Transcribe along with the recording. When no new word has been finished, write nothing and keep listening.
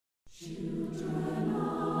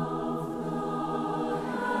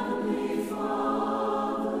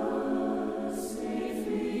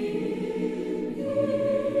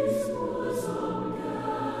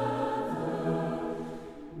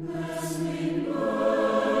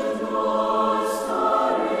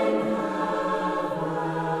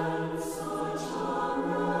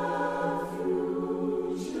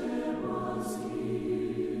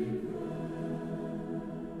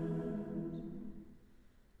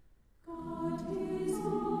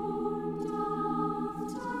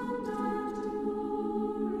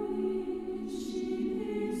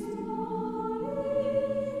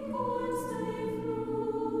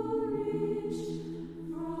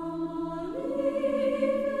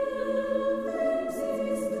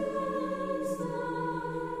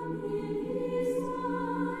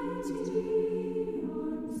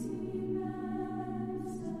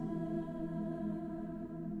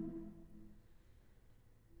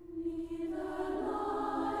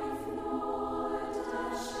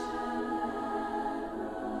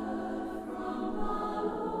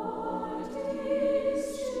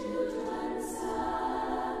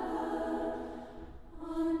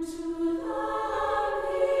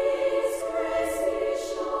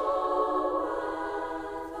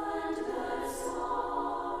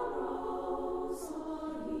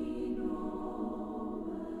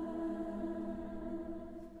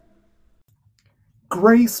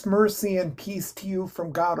Grace, mercy, and peace to you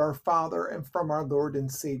from God our Father and from our Lord and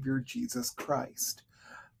Savior Jesus Christ.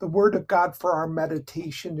 The word of God for our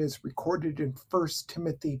meditation is recorded in 1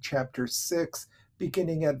 Timothy chapter 6,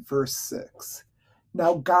 beginning at verse 6.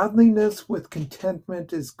 Now godliness with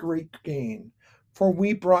contentment is great gain, for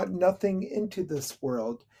we brought nothing into this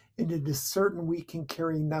world, and it is certain we can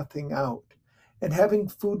carry nothing out. And having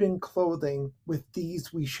food and clothing, with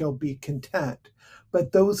these we shall be content.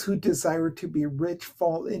 But those who desire to be rich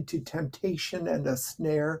fall into temptation and a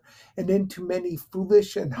snare, and into many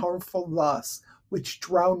foolish and harmful lusts, which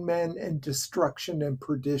drown men in destruction and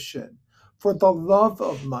perdition. For the love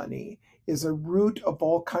of money is a root of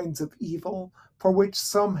all kinds of evil, for which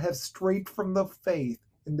some have strayed from the faith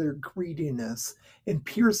in their greediness, and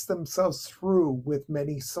pierced themselves through with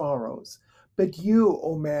many sorrows. But you,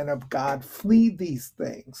 O man of God, flee these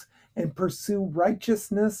things, and pursue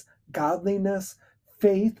righteousness, godliness,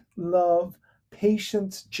 faith, love,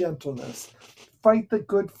 patience, gentleness. Fight the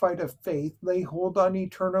good fight of faith, lay hold on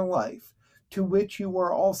eternal life, to which you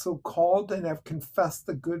were also called and have confessed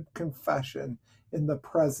the good confession in the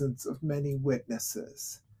presence of many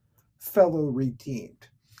witnesses. Fellow redeemed.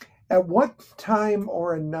 At one time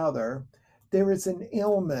or another, there is an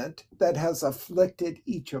ailment that has afflicted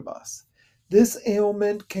each of us. This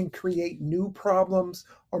ailment can create new problems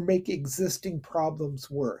or make existing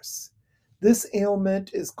problems worse. This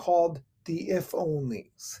ailment is called the if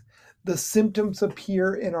onlys. The symptoms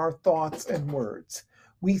appear in our thoughts and words.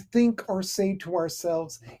 We think or say to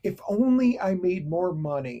ourselves, if only I made more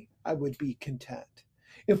money, I would be content.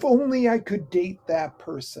 If only I could date that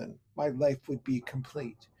person, my life would be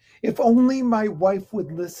complete. If only my wife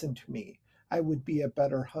would listen to me, I would be a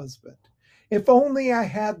better husband. If only I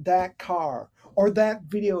had that car, or that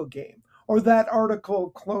video game, or that article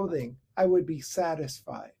of clothing, I would be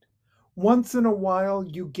satisfied. Once in a while,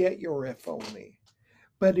 you get your if only,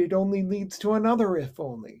 but it only leads to another if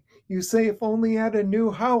only. You say, if only I had a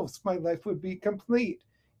new house, my life would be complete.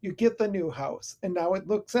 You get the new house, and now it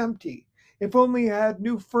looks empty. If only I had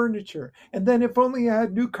new furniture, and then if only I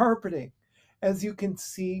had new carpeting. As you can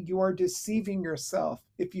see, you are deceiving yourself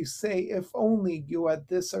if you say, if only you had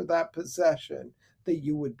this or that possession, that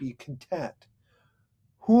you would be content.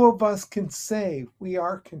 Who of us can say we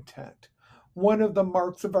are content? One of the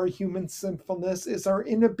marks of our human sinfulness is our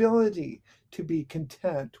inability to be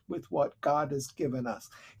content with what God has given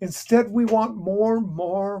us. Instead, we want more,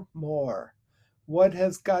 more, more. What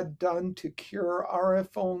has God done to cure our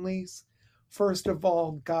if onlys? First of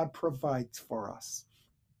all, God provides for us.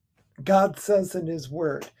 God says in his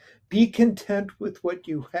word, be content with what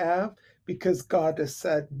you have, because God has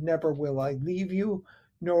said, never will I leave you,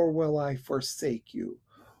 nor will I forsake you.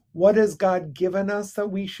 What has God given us that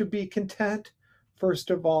we should be content? First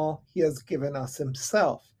of all, he has given us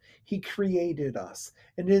himself. He created us,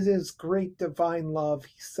 and in his great divine love,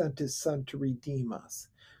 he sent his son to redeem us.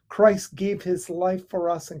 Christ gave his life for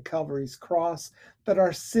us in Calvary's cross, that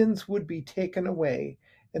our sins would be taken away,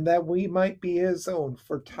 and that we might be his own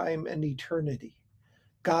for time and eternity.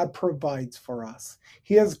 God provides for us.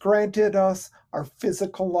 He has granted us our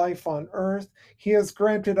physical life on earth. He has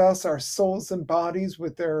granted us our souls and bodies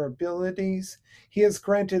with their abilities. He has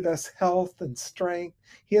granted us health and strength.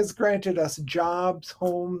 He has granted us jobs,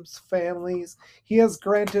 homes, families. He has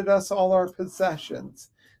granted us all our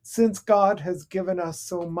possessions. Since God has given us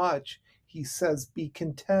so much, he says, be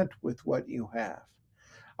content with what you have.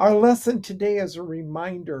 Our lesson today is a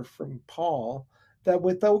reminder from Paul that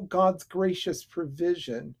without God's gracious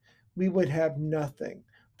provision, we would have nothing,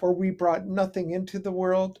 for we brought nothing into the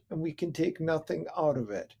world and we can take nothing out of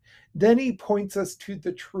it. Then he points us to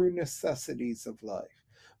the true necessities of life.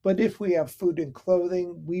 But if we have food and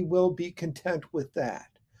clothing, we will be content with that.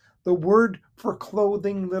 The word for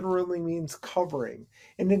clothing literally means covering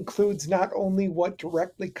and includes not only what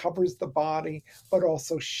directly covers the body, but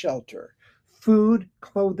also shelter. Food,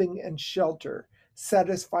 clothing, and shelter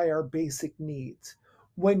satisfy our basic needs.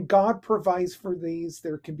 When God provides for these,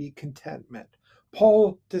 there can be contentment.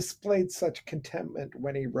 Paul displayed such contentment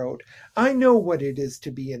when he wrote, I know what it is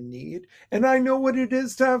to be in need, and I know what it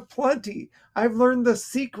is to have plenty. I've learned the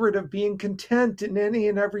secret of being content in any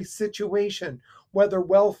and every situation, whether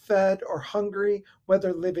well fed or hungry,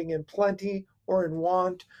 whether living in plenty or in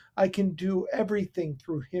want. I can do everything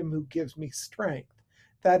through him who gives me strength.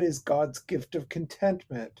 That is God's gift of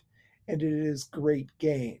contentment, and it is great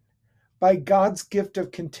gain. By God's gift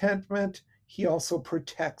of contentment, he also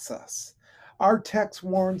protects us. Our text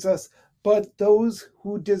warns us, but those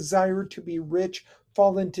who desire to be rich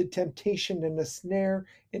fall into temptation and a snare,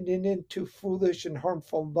 and into foolish and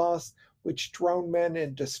harmful lusts, which drown men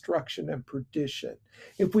in destruction and perdition.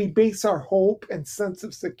 If we base our hope and sense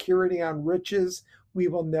of security on riches, we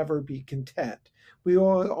will never be content. We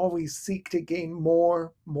will always seek to gain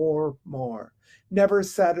more, more, more, never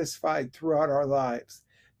satisfied throughout our lives.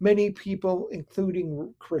 Many people,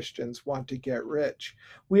 including Christians, want to get rich.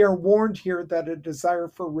 We are warned here that a desire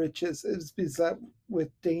for riches is beset with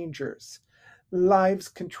dangers. Lives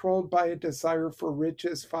controlled by a desire for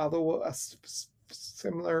riches follow a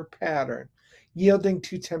similar pattern, yielding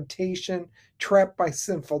to temptation, trapped by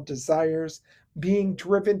sinful desires, being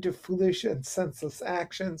driven to foolish and senseless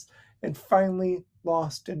actions, and finally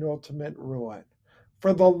lost in ultimate ruin.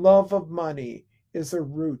 For the love of money is a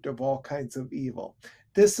root of all kinds of evil.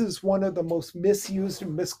 This is one of the most misused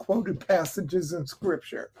and misquoted passages in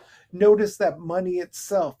Scripture. Notice that money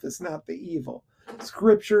itself is not the evil.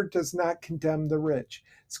 Scripture does not condemn the rich.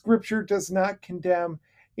 Scripture does not condemn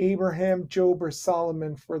Abraham, Job, or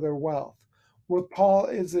Solomon for their wealth. What Paul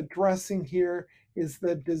is addressing here is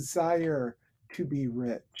the desire to be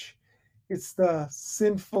rich. It's the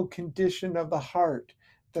sinful condition of the heart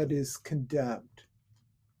that is condemned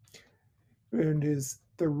and is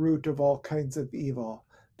the root of all kinds of evil.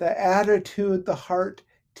 The attitude the heart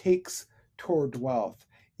takes toward wealth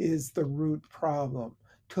is the root problem.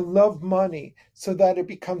 To love money so that it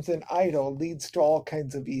becomes an idol leads to all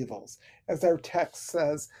kinds of evils. As our text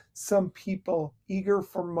says, some people eager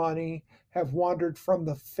for money have wandered from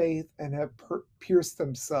the faith and have pierced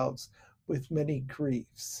themselves with many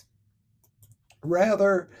griefs.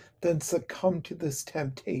 Rather than succumb to this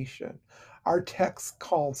temptation, our text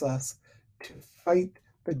calls us to fight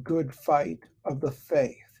the good fight of the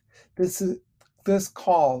faith. This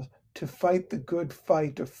call to fight the good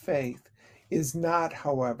fight of faith is not,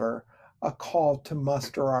 however, a call to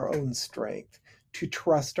muster our own strength, to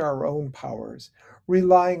trust our own powers.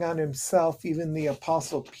 Relying on himself, even the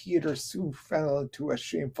Apostle Peter soon fell into a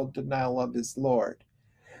shameful denial of his Lord.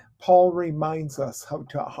 Paul reminds us how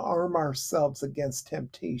to arm ourselves against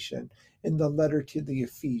temptation in the letter to the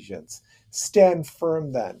Ephesians. Stand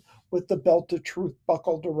firm then, with the belt of truth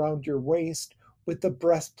buckled around your waist, with the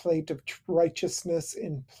breastplate of righteousness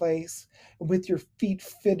in place, and with your feet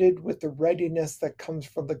fitted with the readiness that comes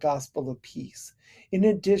from the gospel of peace. In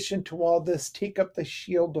addition to all this, take up the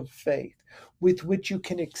shield of faith, with which you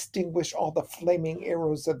can extinguish all the flaming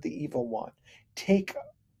arrows of the evil one. Take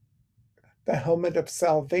the helmet of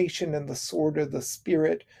salvation and the sword of the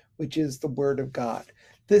Spirit, which is the Word of God.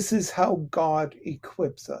 This is how God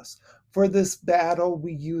equips us. For this battle,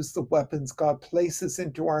 we use the weapons God places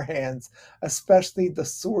into our hands, especially the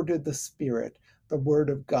sword of the Spirit, the Word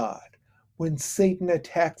of God. When Satan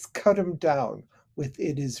attacks, cut him down with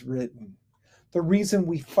 "it is written." The reason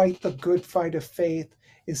we fight the good fight of faith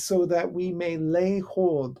is so that we may lay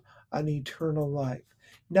hold on eternal life.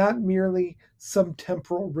 Not merely some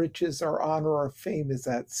temporal riches or honor or fame is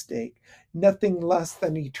at stake. Nothing less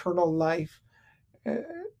than eternal life.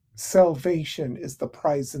 Salvation is the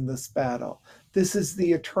prize in this battle. This is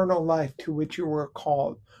the eternal life to which you were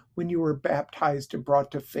called when you were baptized and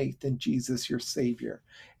brought to faith in Jesus your Savior.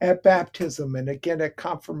 At baptism and again at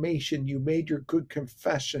confirmation, you made your good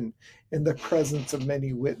confession in the presence of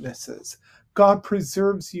many witnesses. God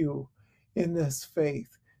preserves you in this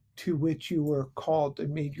faith to which you were called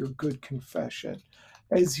and made your good confession.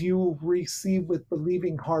 As you receive with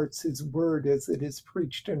believing hearts his word as it is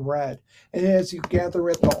preached and read, and as you gather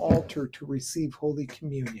at the altar to receive Holy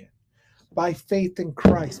Communion. By faith in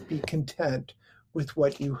Christ, be content with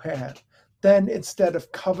what you have. Then, instead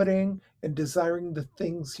of coveting and desiring the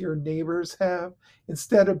things your neighbors have,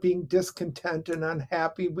 instead of being discontent and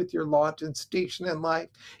unhappy with your lot and station in life,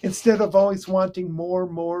 instead of always wanting more,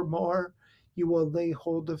 more, more, you will lay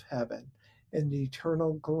hold of heaven and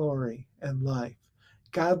eternal glory and life.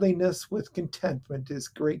 Godliness with contentment is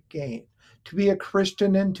great gain. To be a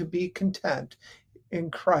Christian and to be content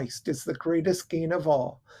in Christ is the greatest gain of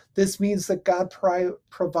all. This means that God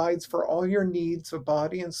provides for all your needs of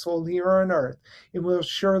body and soul here on earth, and will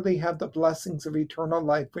surely have the blessings of eternal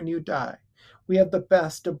life when you die. We have the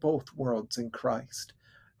best of both worlds in Christ.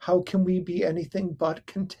 How can we be anything but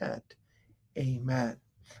content? Amen.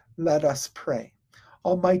 Let us pray.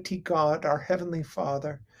 Almighty God, our Heavenly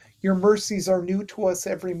Father, your mercies are new to us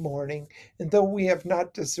every morning, and though we have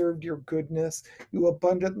not deserved your goodness, you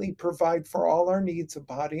abundantly provide for all our needs of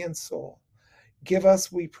body and soul. Give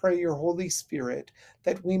us, we pray, your Holy Spirit,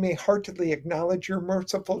 that we may heartily acknowledge your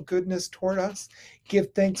merciful goodness toward us,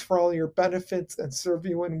 give thanks for all your benefits, and serve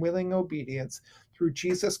you in willing obedience through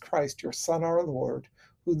Jesus Christ, your Son, our Lord,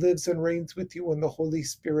 who lives and reigns with you in the Holy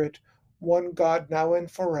Spirit, one God, now and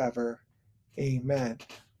forever. Amen.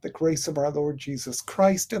 The grace of our Lord Jesus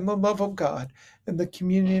Christ and the love of God and the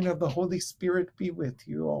communion of the Holy Spirit be with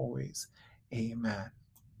you always. Amen.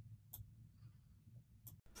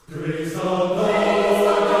 Praise the Lord.